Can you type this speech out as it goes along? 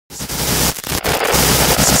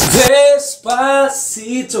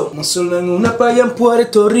Despacito, como solo en una playa en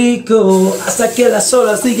Puerto Rico, hasta que las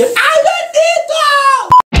olas digan ¡ay,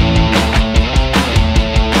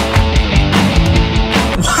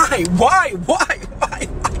 bendito! Why?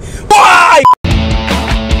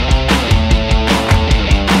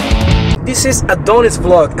 This is Adonis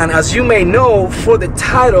vlog, and as you may know for the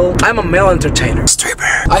title, I'm a male entertainer. Stripper.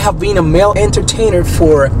 I have been a male entertainer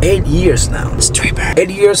for 8 years now. Stripper. 8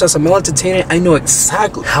 years as a male entertainer, I know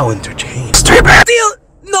exactly how entertaining. Stripper. Still,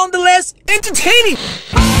 nonetheless, entertaining.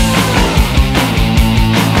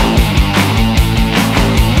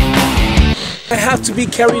 I have to be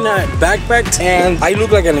carrying a backpack and I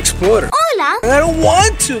look like an explorer. Hola. And I don't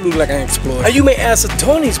want to look like an explorer. And you may ask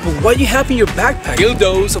Adonis, but what do you have in your backpack?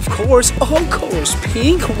 Dildos, of course,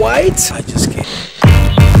 pink, white. I just can't.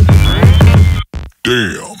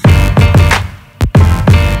 Damn.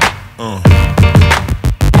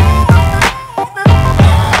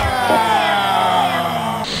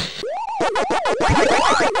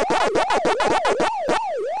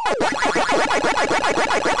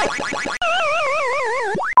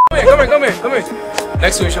 Come here.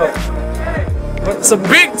 Next to each other. It's a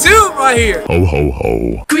big tube right here. Ho, ho,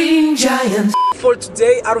 ho. Green giant. For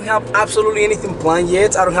today, I don't have absolutely anything planned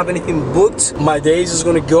yet. I don't have anything booked. My day is just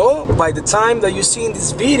gonna go. By the time that you see in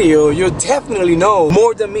this video, you definitely know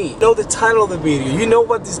more than me. You know the title of the video. You know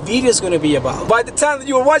what this video is gonna be about. By the time that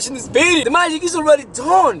you are watching this video, the magic is already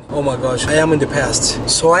done. Oh my gosh, I am in the past.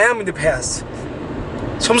 So I am in the past.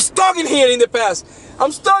 So I'm stuck in here in the past.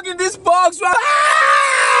 I'm stuck in this box right.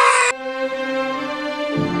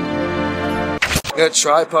 That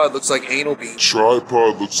tripod looks like anal bean.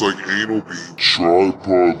 Tripod looks like anal bean.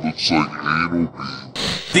 Tripod looks like anal bean.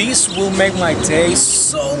 This will make my day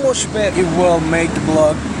so much better. It will make the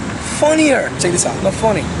vlog funnier. Check this out. Not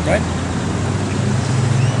funny, right?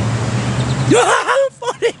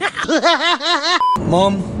 Funny.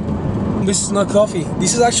 Mom, this is not coffee.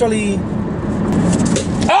 This is actually.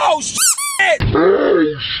 Oh shit!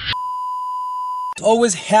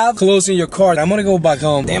 Always have clothes in your car. I'm gonna go back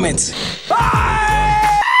home. Damn it.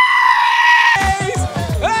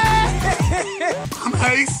 I'm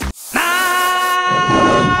Ace.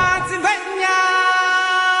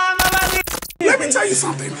 Let me tell you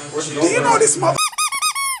something. Do you know this mother?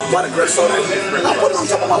 What a grape soda. I put it on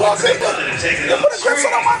top of my latte. You put a grape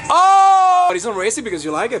soda on my. Oh! But it's not racist because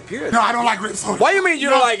you like it, period. No, I don't like grape soda. Why you mean you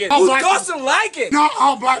don't like it? Who doesn't like it? No,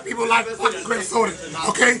 all black people like fucking grape soda.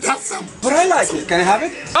 Okay, that's simple. But I like it. Can I have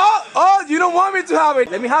it? Oh, you don't want me to have it.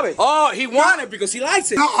 Let me have it. Oh, he wanted it because he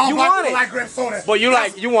likes it. No, all you black want people it. like grape soda. But you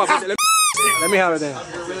want it. Let me have it then.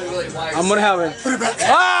 I'm gonna have it. Put it back.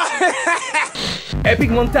 Epic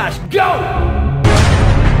montage, go!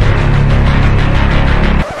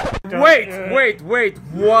 Wait,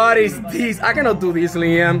 what is this? I cannot do this,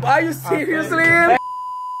 Liam. Are you serious, Liam?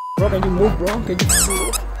 Bro, can you move, bro? Can you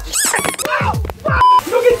move?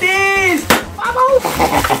 Look at this! Vamos!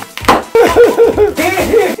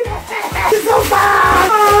 It's so fun!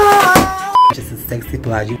 Just a sexy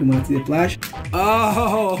plage. You want to see the plage?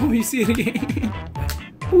 Oh, you see it again.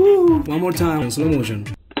 Woo. One more time in slow motion.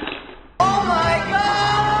 Oh my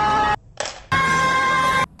god!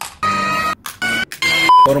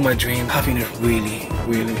 Out of my dream, having a really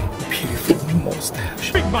beautiful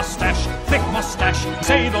mustache. Big mustache, thick mustache.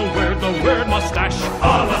 Say the word mustache.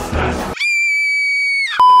 A mustache.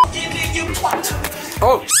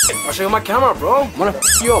 Oh shit, I'll show you my camera, bro. I'm gonna f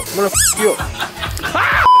you up.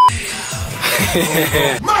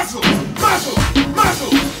 Muscle!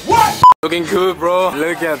 What? Looking good, bro.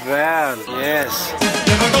 Look at that. Yes.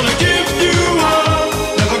 Never gonna give you up.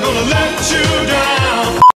 Never gonna let you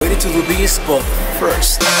down. Ready to do this, but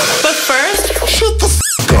first. Shut the f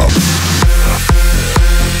up.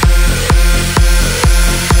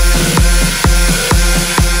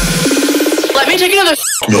 Let me take another.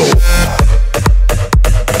 No.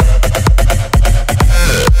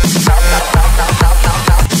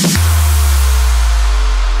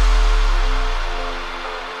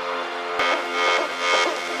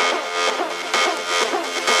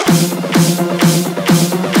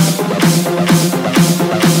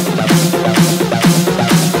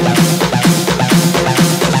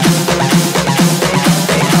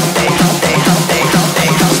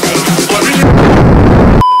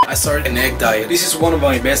 I started an egg diet. This is one of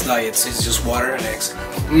my best diets. It's just water and eggs.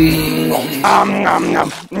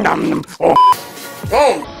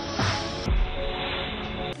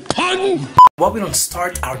 Why we don't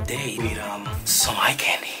start our day with some eye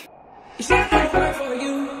candy?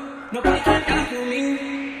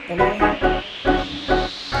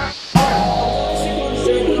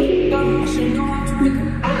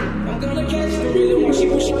 gonna catch the rhythm when she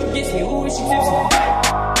push it against me. Who is she tipsy?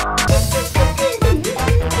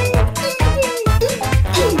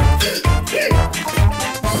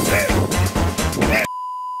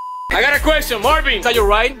 I got a question, Marvin. Is that your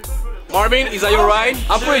right? Marvin, is that your right?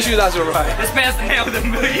 I'm pretty sure that's your right. This man's the man with a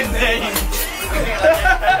million names.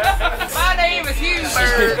 My name is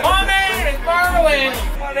Hubert. My name is Merlin.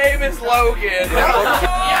 My name is Logan. Yeah.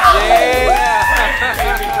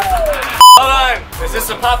 Hold on. Is this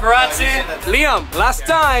a paparazzi? Liam, last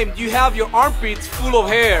time you have your armpits full of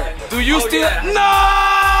hair. Do you still? No!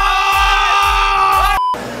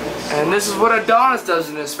 And this is what Adonis does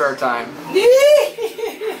in his spare time.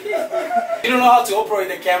 You don't know how to operate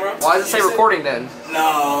the camera? Why does it say recording then?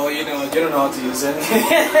 No, you don't know how to use it.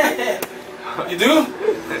 You do?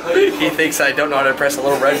 He thinks I don't know how to press a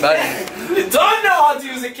little red button. You don't know how to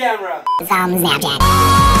use a camera. Snapchat.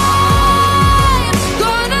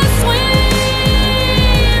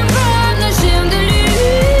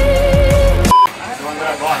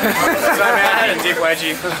 Sorry, man, I had a deep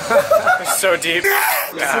wedgie. So deep.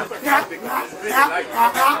 Yeah.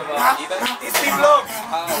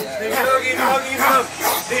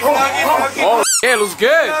 Oh, yeah, it looks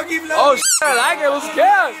good. Oh, I like it. It looks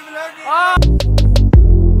good. Oh.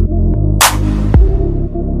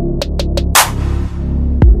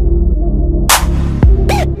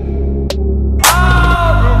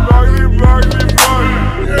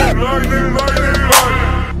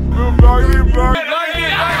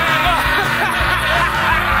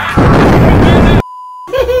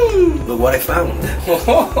 Look what I found.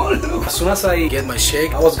 As soon as I get my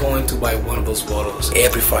shake, I was going to buy one of those bottles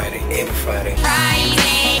every Friday. Friday,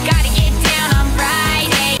 gotta get down on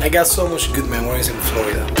Friday. I got so much good memories in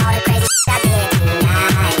Florida. All the crazy I did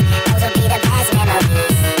tonight, those will be the best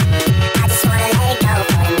memories. I just wanna let it go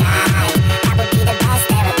for tonight. That would be the best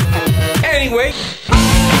therapy for me. Anyway.